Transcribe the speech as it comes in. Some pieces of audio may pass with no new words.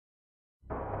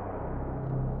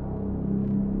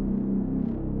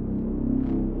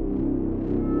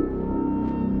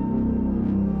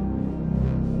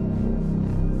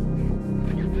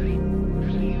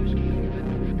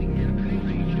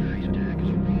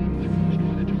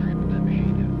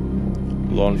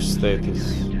Launch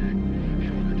status.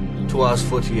 2 hours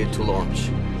 48 to launch.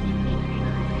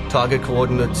 Target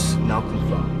coordinates now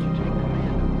confirmed.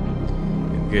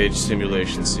 Engage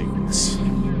simulation sequence.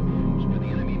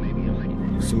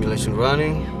 Simulation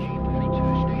running.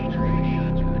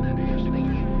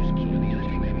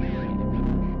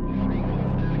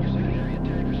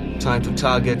 Time to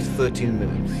target 13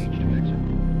 minutes.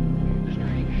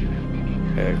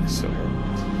 Excellent.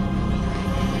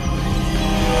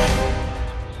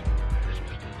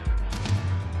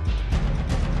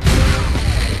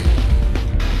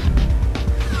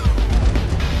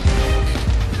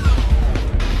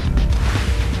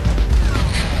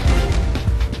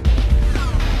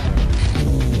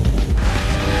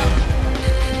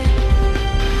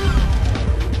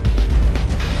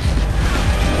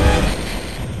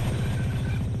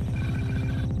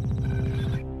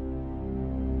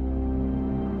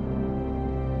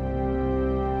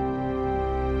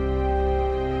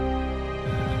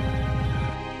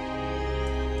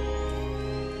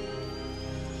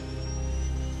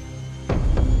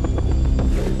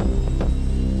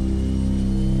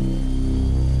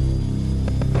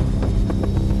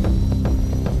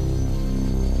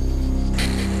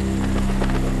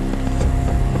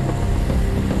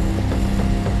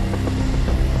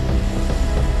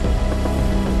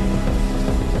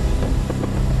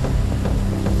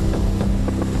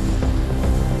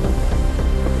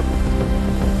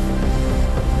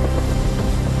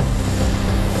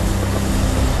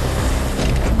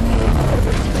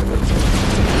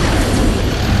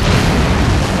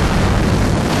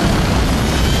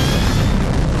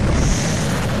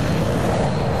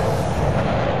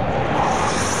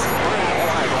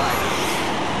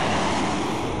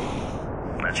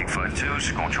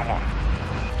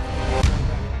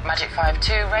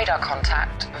 Radar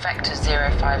contact, Vector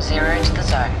 050 to the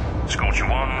zone. Scorcher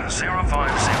 1,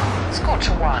 050.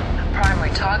 Scorcher 1,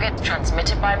 primary target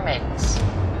transmitted by MIDS.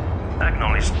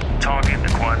 Acknowledged. Target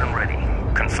acquired and ready.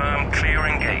 Confirm clear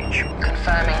engage.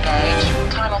 Confirm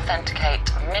engage. Time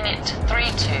authenticate, minute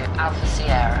 32 Alpha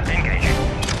Sierra. Engaging.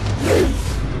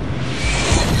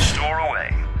 Store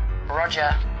away.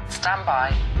 Roger. Stand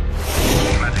by.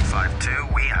 Magic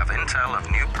 5-2, we have intel of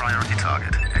new priority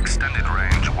target. Extended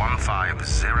range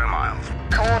 150 miles.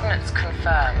 Coordinates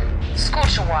confirmed.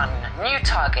 Scorcher 1, new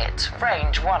target,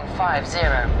 range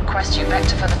 150. Request you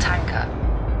vector for the tanker.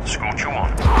 Scorcher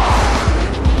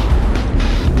 1.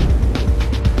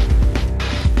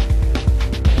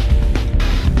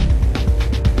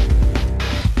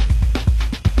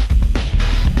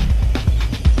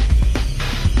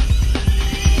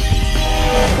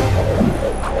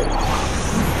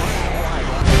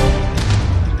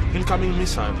 Incoming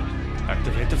missile.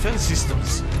 Activate defense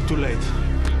systems. Too late.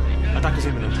 Attack is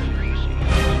imminent.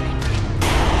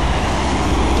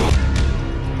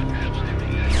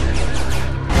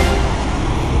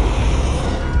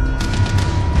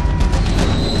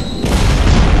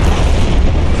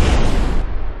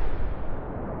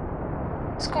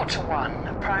 Scorcher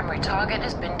 1, primary target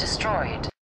has been destroyed.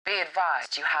 Be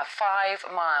advised you have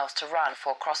 5 miles to run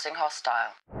for crossing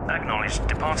hostile. Acknowledged.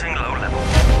 Departing low level.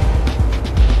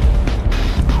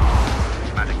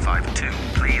 Magic 5-2,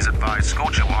 please advise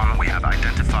Scorcher 1 we have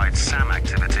identified SAM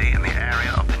activity in the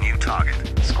area of the new target.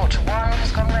 Scorcher 1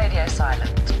 has gone radio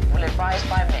silent. Will advise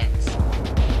by MIDS.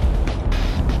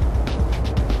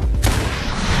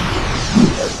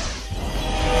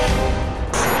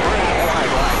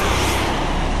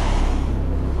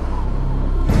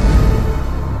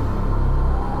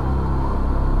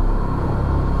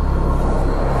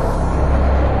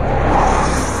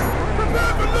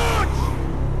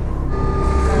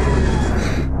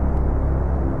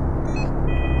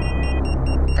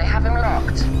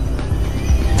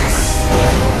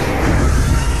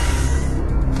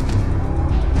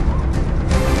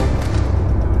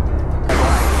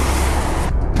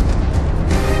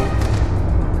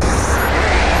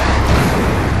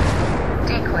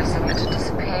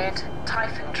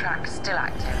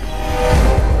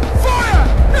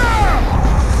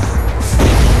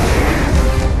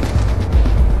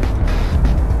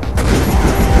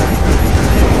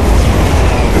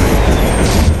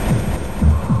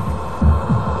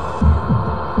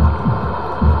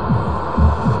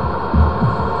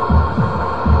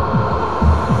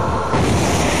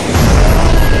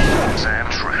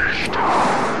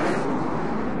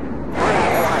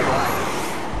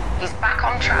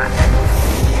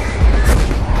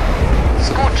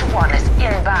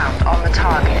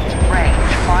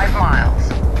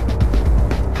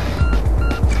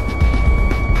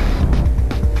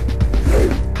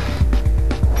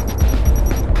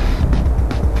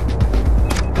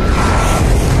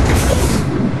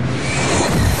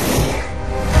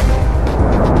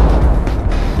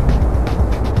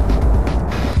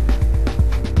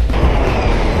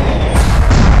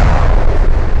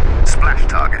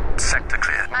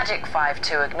 Magic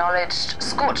 5-2 acknowledged.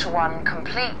 Scorcher 1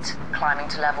 complete. Climbing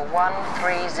to level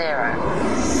 130.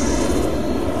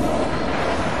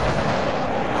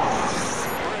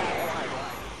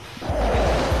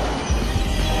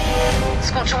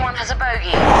 Scorcher 1 has a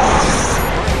bogey.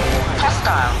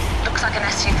 Hostile. Looks like an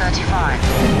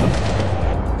SU-35.